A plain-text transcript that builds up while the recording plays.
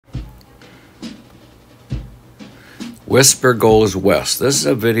Whisper Goes West. This is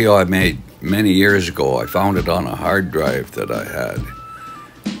a video I made many years ago. I found it on a hard drive that I had.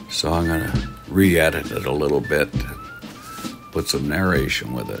 So I'm going to re-edit it a little bit, put some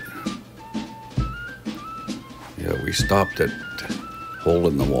narration with it. Yeah, we stopped at Hole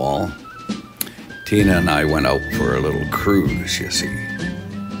in the Wall. Tina and I went out for a little cruise, you see.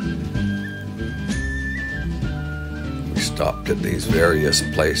 We stopped at these various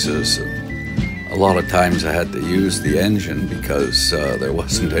places, and a lot of times I had to use the engine because there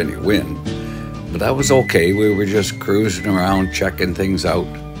wasn't any wind. But that was okay. We were just cruising around, checking things out.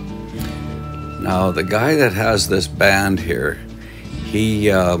 Now, the guy that has this band here, he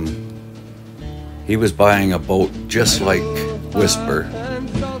was buying a boat just like Whisper,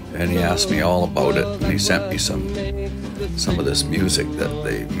 and he asked me all about it, and he sent me some of this music that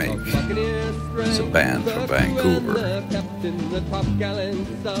they make. It's a band from Vancouver.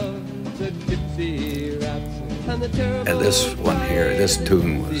 And this one here, this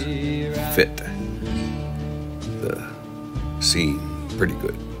tune was fit the scene pretty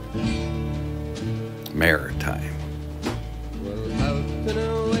good. Maritime.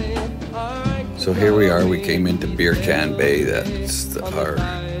 So here we are, we came into Beer Can Bay. That's our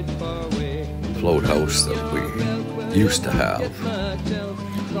float house that we used to have.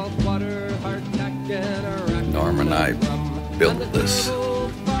 Norm and I built this,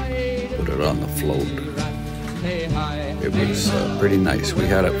 put it on the float. It was pretty nice. We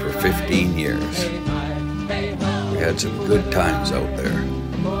had it for 15 years. We had some good times out there.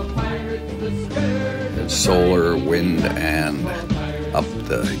 Had solar, wind, and up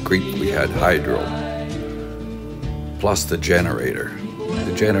the creek we had hydro, plus the generator.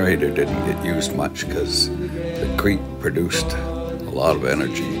 The generator didn't get used much because the creek produced a lot of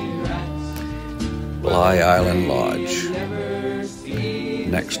energy. Bly Island Lodge.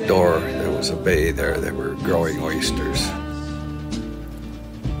 Next door there was a bay there. They were growing oysters.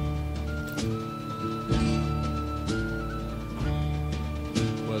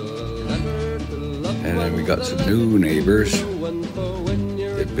 And then we got some new neighbors.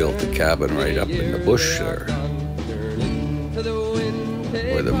 They built a cabin right up in the bush there,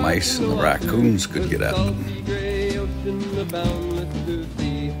 where the mice and the raccoons could get at them.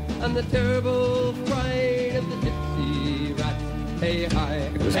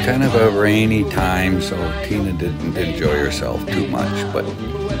 It was kind of a rainy time, so Tina didn't enjoy herself too much, but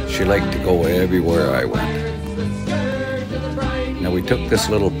she liked to go everywhere I went. Now we took this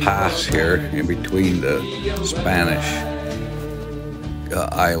little pass here in between the Spanish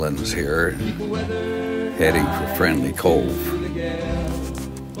islands here, heading for Friendly Cove.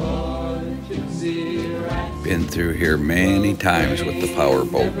 Been through here many times with the power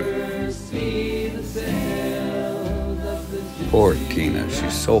boat. Poor Tina,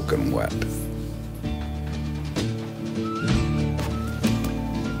 she's soaking wet.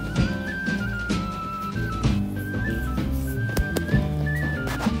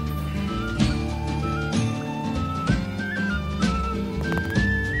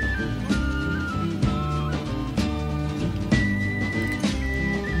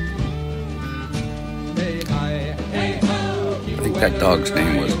 I think that dog's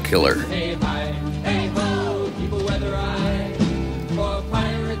name was Killer.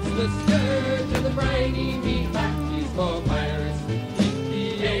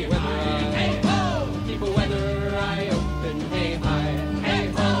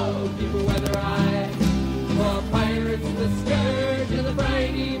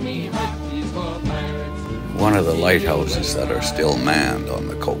 One of the lighthouses that are still manned on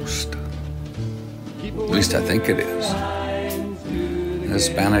the coast. At least I think it is. The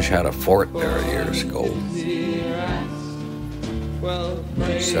Spanish had a fort there years ago.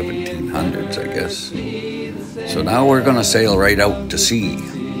 1700s, I guess. So now we're gonna sail right out to sea.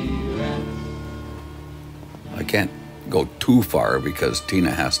 I can't go too far because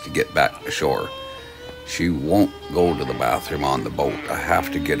Tina has to get back to shore. She won't go to the bathroom on the boat. I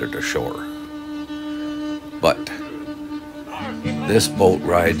have to get her to shore. But this boat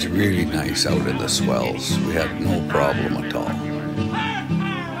rides really nice out in the swells. We had no problem at all.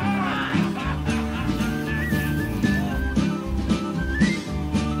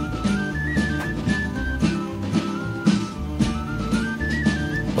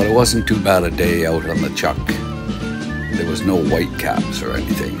 But it wasn't too bad a day out on the Chuck. There was no white caps or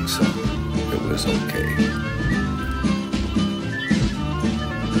anything, so it was okay.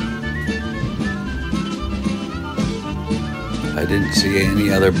 I didn't see any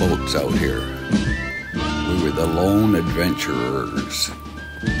other boats out here. We were the lone adventurers.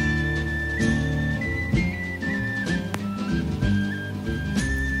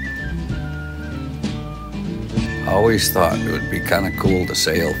 always thought it would be kind of cool to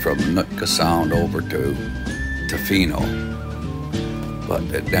sail from Nootka Sound over to Tofino, but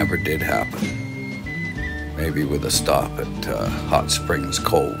it never did happen. Maybe with a stop at Hot Springs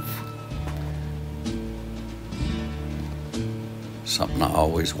Cove. Something I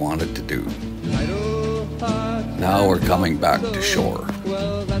always wanted to do. Now we're coming back to shore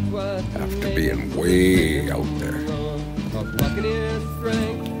after being way out there.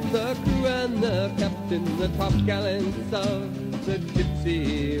 The crew and the captain, the top gallants of the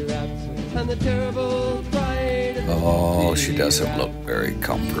gypsy rats, and the terrible pride of the Oh, she sea doesn't look rats. very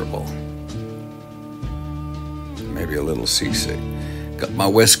comfortable. Maybe a little seasick. Got my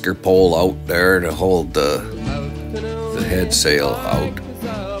whisker pole out there to hold the head sail out.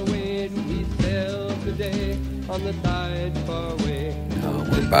 Now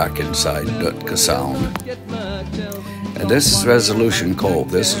we're back inside Nootka Sound. And this is Resolution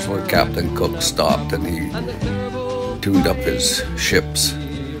Cove. This is where Captain Cook stopped and he tuned up his ships,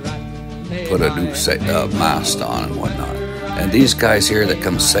 put a new mast on and whatnot. And these guys here that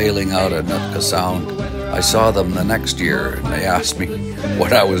come sailing out of Nootka Sound, I saw them the next year and they asked me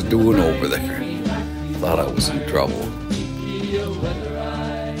what I was doing over there. Thought I was in trouble.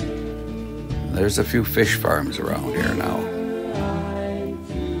 There's a few fish farms around here now.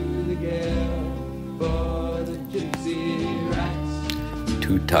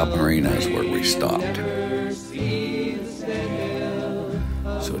 Two top marinas where we stopped.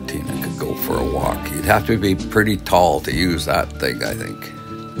 So Tina could go for a walk. You'd have to be pretty tall to use that thing, I think.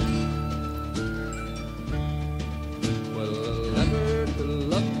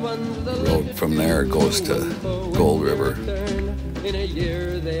 The road from there goes to Gold River.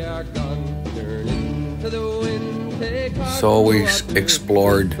 So we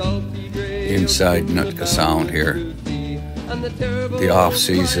explored inside Nootka Sound here. The off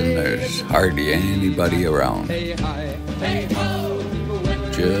season, there's hardly anybody around.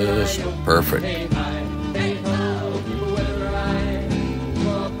 Just perfect.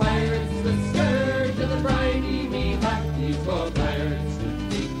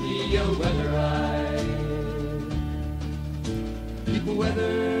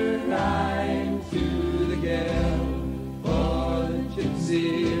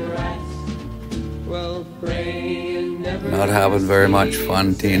 Not having very much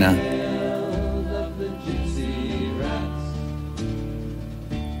fun, Tina.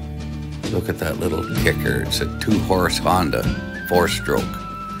 Look at that little kicker. It's a 2-horse Honda, 4-stroke.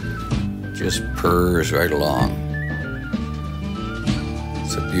 Just purrs right along.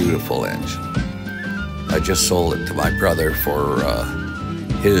 It's a beautiful engine. I just sold it to my brother for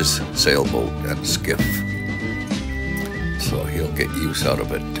his sailboat and skiff. So he'll get use out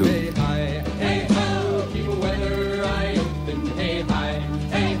of it too.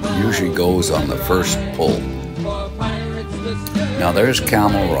 Usually goes on the first pull. Now there's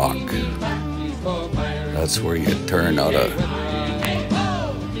Camel Rock. That's where you turn out of,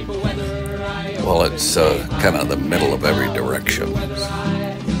 well, it's kind of the middle of every direction.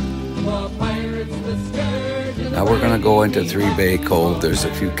 Now we're going to go into 3 Bay Cove. There's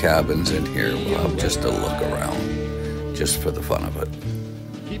a few cabins in here. We'll have just a look around, just for the fun of it.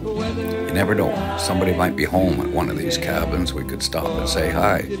 You never know. Somebody might be home at one of these cabins. We could stop and say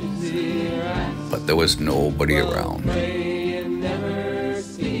hi. But there was nobody around.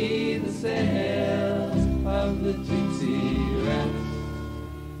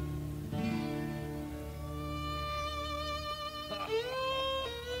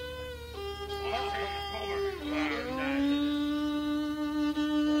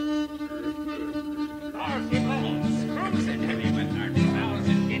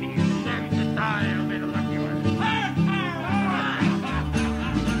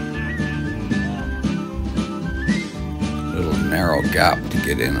 Narrow gap to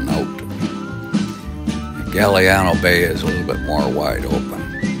get in and out. Galliano Bay is a little bit more wide open.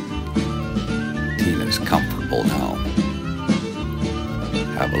 Tina's comfortable now.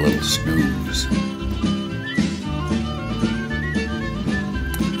 Have a little snooze.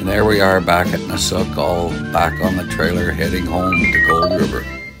 And there we are back at Nootka, all back on the trailer heading home to Gold River.